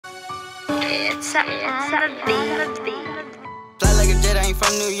Fly like a jet, I ain't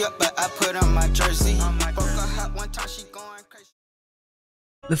from New York, but I put on my jersey. Broke a hot one time, she going crazy.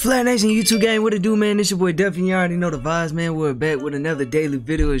 The Flat Nation YouTube gang, what it do, man? It's your boy Duffy. You already know the vibes, man. We're back with another daily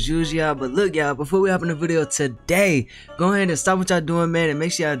video as usual, y'all. But look, y'all, before we hop in the video today, go ahead and stop what y'all doing, man, and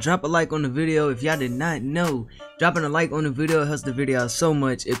make sure y'all drop a like on the video. If y'all did not know, dropping a like on the video helps the video out so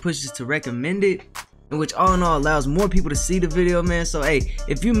much. It pushes to recommended, and which all in all allows more people to see the video, man. So hey,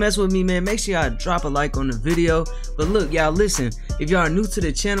 if you mess with me, man, make sure y'all drop a like on the video. But look, y'all, listen, if y'all are new to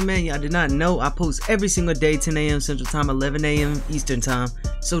the channel, man, y'all did not know, I post every single day, 10 a.m. Central Time, 11 a.m. Eastern Time.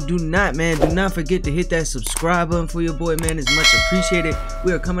 So do not forget to hit that subscribe button for your boy, man. It's much appreciated.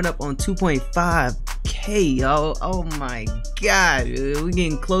 We are coming up on 2.5K, y'all. Oh my god, we're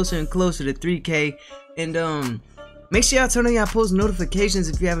getting closer and closer to 3K. And make sure y'all turn on y'all post notifications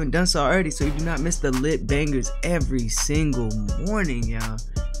if you haven't done so already, so you do not miss the lit bangers every single morning, y'all.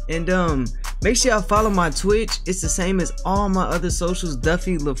 And make sure y'all follow my Twitch. It's the same as all my other socials,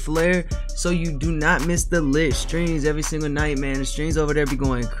 DuffyLaFlare, so you do not miss the lit streams every single night, man. The streams over there be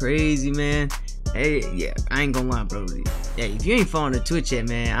going crazy, man. Hey, yeah, I ain't gonna lie, bro. Yeah, if you ain't following the Twitch yet,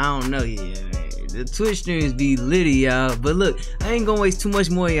 man, I don't know you yet, man. The Twitch streams be litty, y'all. But look, I ain't gonna waste too much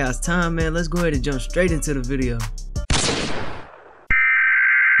more of y'all's time, man. Let's go ahead and jump straight into the video.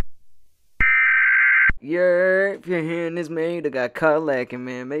 Yeah, if you're hearing this, man, you done got caught lacking,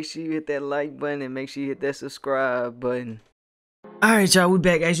 man. Make sure you hit that like button and make sure you hit that subscribe button. Alright, y'all, we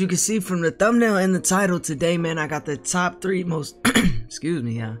back. As you can see from the thumbnail and the title today, man, I got the top 3 most excuse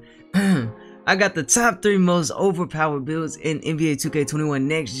me, y'all. I got the top 3 most overpowered builds in NBA 2K21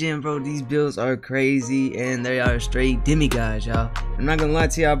 Next Gen, bro. These builds are crazy and they are straight demigods, y'all. I'm not gonna lie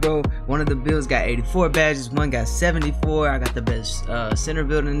to y'all, bro. One of the builds got 84 badges, one got 74. I got the best center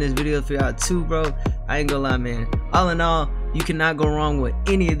build in this video for y'all too, bro. I ain't gonna lie, man. All in all, you cannot go wrong with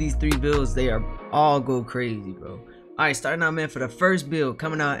any of these 3 builds. They are all go crazy, bro. Alright, starting out, man, for the first build,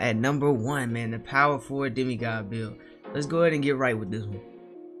 coming out at number 1, man, the power forward demigod build. Let's go ahead and get right with this one.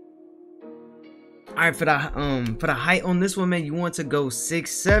 Alright, for the height on this one, man, you want to go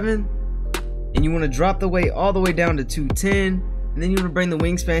 6'7", and you want to drop the weight all the way down to 210, and then you want to bring the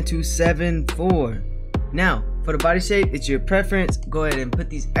wingspan to 7'4". Now, for the body shape, it's your preference. Go ahead and put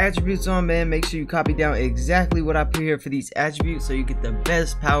these attributes on, man. Make sure you copy down exactly what I put here for these attributes so you get the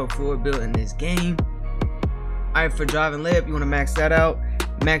best power forward build in this game. Alright, for drive and layup, you want to max that out.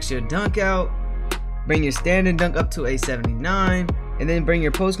 Max your dunk out. Bring your standing dunk up to a 79. And then bring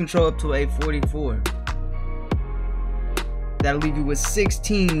your post control up to a 44. That'll leave you with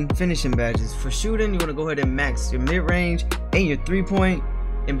 16 finishing badges. For shooting, you want to go ahead and max your mid-range and your 3-point,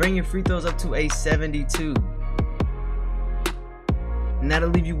 and bring your free throws up to a 72. And that'll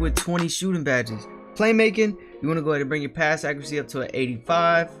leave you with 20 shooting badges. Playmaking, you want to go ahead and bring your pass accuracy up to an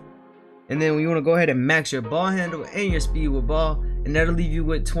 85. And then you want to go ahead and max your ball handle and your speed with ball, and that'll leave you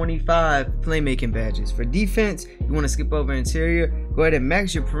with 25 playmaking badges. For defense, you want to skip over interior, go ahead and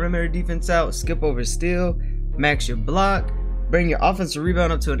max your perimeter defense out, skip over steal, max your block, bring your offensive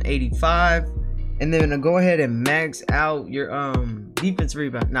rebound up to an 85, and then go ahead and max out your defense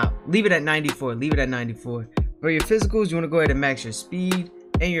rebound. Now, leave it at 94, leave it at 94. For your physicals, you want to go ahead and max your speed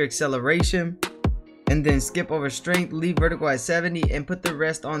and your acceleration, and then skip over strength, leave vertical at 70, and put the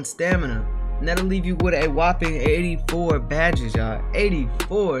rest on stamina. And that'll leave you with a whopping 84 badges, y'all.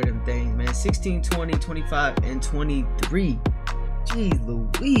 84 of them things, man. 16, 20, 25, and 23. Jeez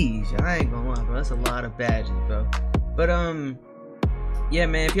Louise, I ain't gonna lie, bro. That's a lot of badges, bro. But yeah,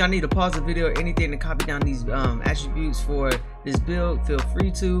 man, if y'all need to pause the video or anything to copy down these attributes for this build, feel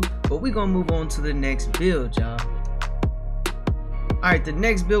free to. But we gonna move on to the next build, y'all. Alright, the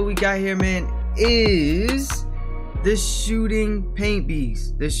next build we got here, man, is the shooting paint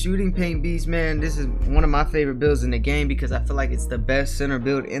beast. The shooting paint beast, man, this is one of my favorite builds in the game because I feel like it's the best center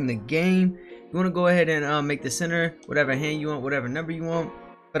build in the game. You want to go ahead and make the center whatever hand you want, whatever number you want.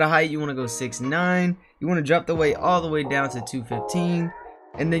 For the height, you want to go 6'9". You want to drop the weight all the way down to 215,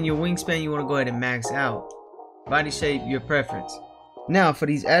 and then your wingspan you want to go ahead and max out. Body shape, your preference. Now for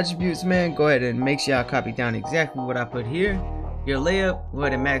these attributes, man, go ahead and make sure y'all copy down exactly what I put here. Your layup, go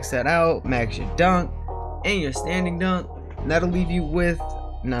ahead and max that out. Max your dunk and your standing dunk. And that'll leave you with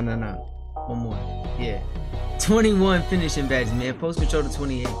one more. Yeah, 21 finishing badges, man. Post control to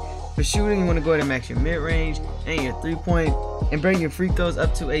 28. For shooting, you want to go ahead and max your mid-range and your 3-point, and bring your free throws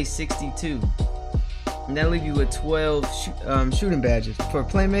up to a 62. And that'll leave you with 12 shooting badges. For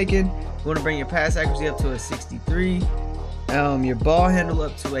playmaking, you want to bring your pass accuracy up to a 63. Your ball handle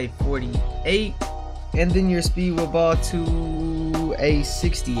up to a 48. And then your speed with ball to a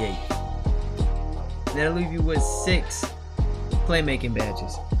 68. That'll leave you with 6 playmaking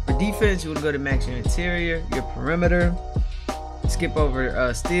badges. For defense, you want to go to max your interior, your perimeter, skip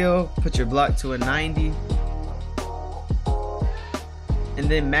over steal, put your block to a 90, and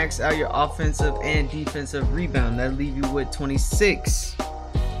then max out your offensive and defensive rebound. That'll leave you with 26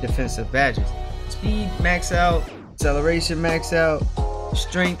 defensive badges. Speed max out, acceleration max out,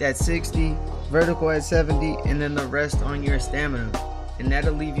 strength at 60, vertical at 70, and then the rest on your stamina. And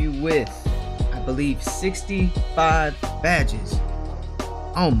that'll leave you with, I believe, 65 badges.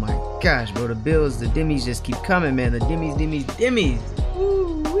 Oh my gosh, bro, the builds, the dimmies just keep coming, man. The dimmies.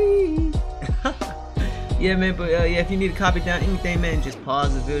 Woo-wee. Yeah, man, but yeah, if you need to copy down anything, man, just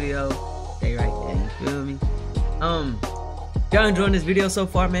pause the video. Stay right there, you feel me? If y'all enjoying this video so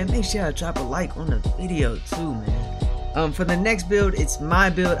far, man, make sure y'all drop a like on the video too, man. For the next build, it's my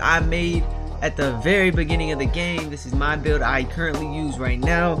build I made at the very beginning of the game. This is my build I currently use right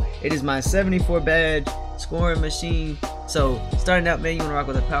now. It is my 74 badge scoring machine. So starting out, man, you want to rock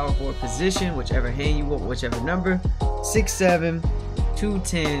with a power forward position, whichever hand you want, whichever number. 6'7",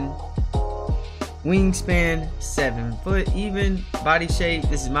 210, wingspan 7 foot, even body shape.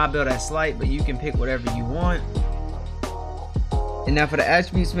 This is my build at slight, but you can pick whatever you want. And now for the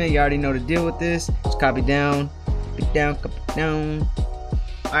attributes, man, you already know the deal with this. Just copy down, pick down, copy down.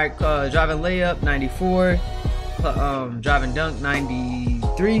 Alright, driving layup 94, driving dunk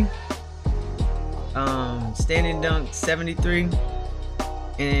 93, standing dunk 73,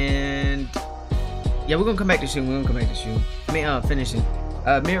 and yeah, we're gonna come back to shooting. Finishing.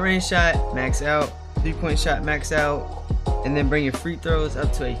 Mid-range shot max out, 3-point shot max out, and then bring your free throws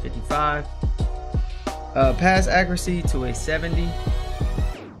up to a 55. Pass accuracy to a 70.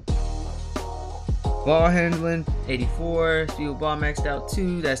 Ball handling 84, steal ball maxed out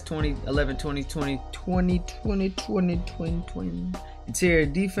 2, that's 20, 11, 20, 20, 20, 20, 20, 20, 20. Interior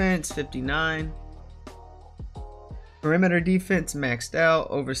defense 59. Perimeter defense maxed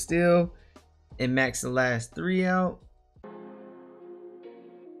out, over steal, and max the last 3 out.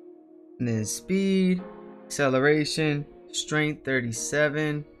 And then speed, acceleration, strength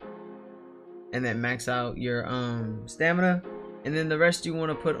 37, and then max out your stamina. And then the rest you want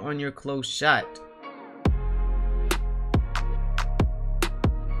to put on your close shot.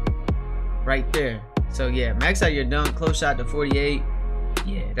 Right there. So yeah, max out your dunk, close shot to 48.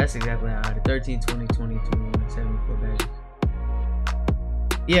 Yeah, that's exactly how I did. 13, 20, 20, 21, 74 badges.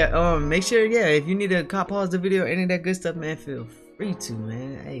 Yeah, make sure, yeah, if you need to pause the video, any of that good stuff, man, feel free to,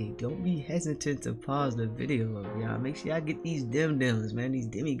 man. Hey, don't be hesitant to pause the video up, y'all. Make sure y'all get these dims, man. These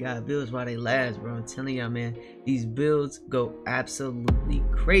demigod builds while they last, bro. I'm telling y'all, man, these builds go absolutely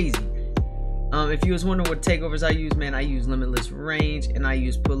crazy. If you was wondering what takeovers I use, man, I use limitless range and I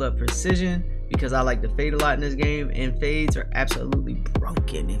use pull-up precision because I like to fade a lot in this game, and fades are absolutely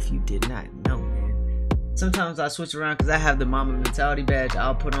broken if you did not know, man. Sometimes I switch around because I have the mama mentality badge.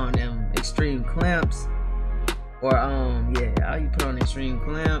 I'll put on extreme clamps, or yeah, I'll put on extreme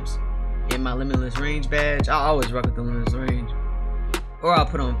clamps and my limitless range badge. I always rock with the limitless range, or I'll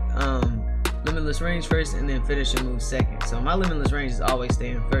put on limitless range first and then finish and move second. So my limitless range is always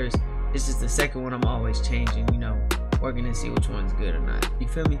staying first. It's just the second one I'm always changing, you know, working to see which one's good or not. You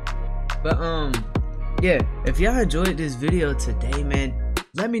feel me? But yeah, if y'all enjoyed this video today, man,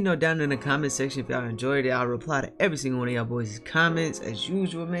 let me know down in the comment section if y'all enjoyed it. I'll reply to every single one of y'all boys' comments as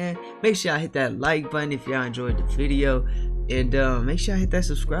usual, man. Make sure y'all hit that like button if y'all enjoyed the video, and make sure y'all hit that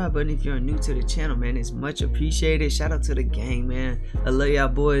subscribe button if you're new to the channel, man. It's much appreciated. Shout out to the gang, man. I love y'all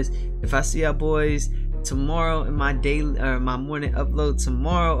boys. If I see y'all boys tomorrow in my daily or my morning upload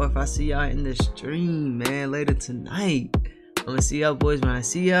tomorrow, or if I see y'all in the stream, man, later tonight, I'm gonna see y'all boys when I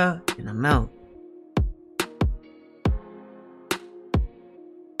see y'all, and I'm out.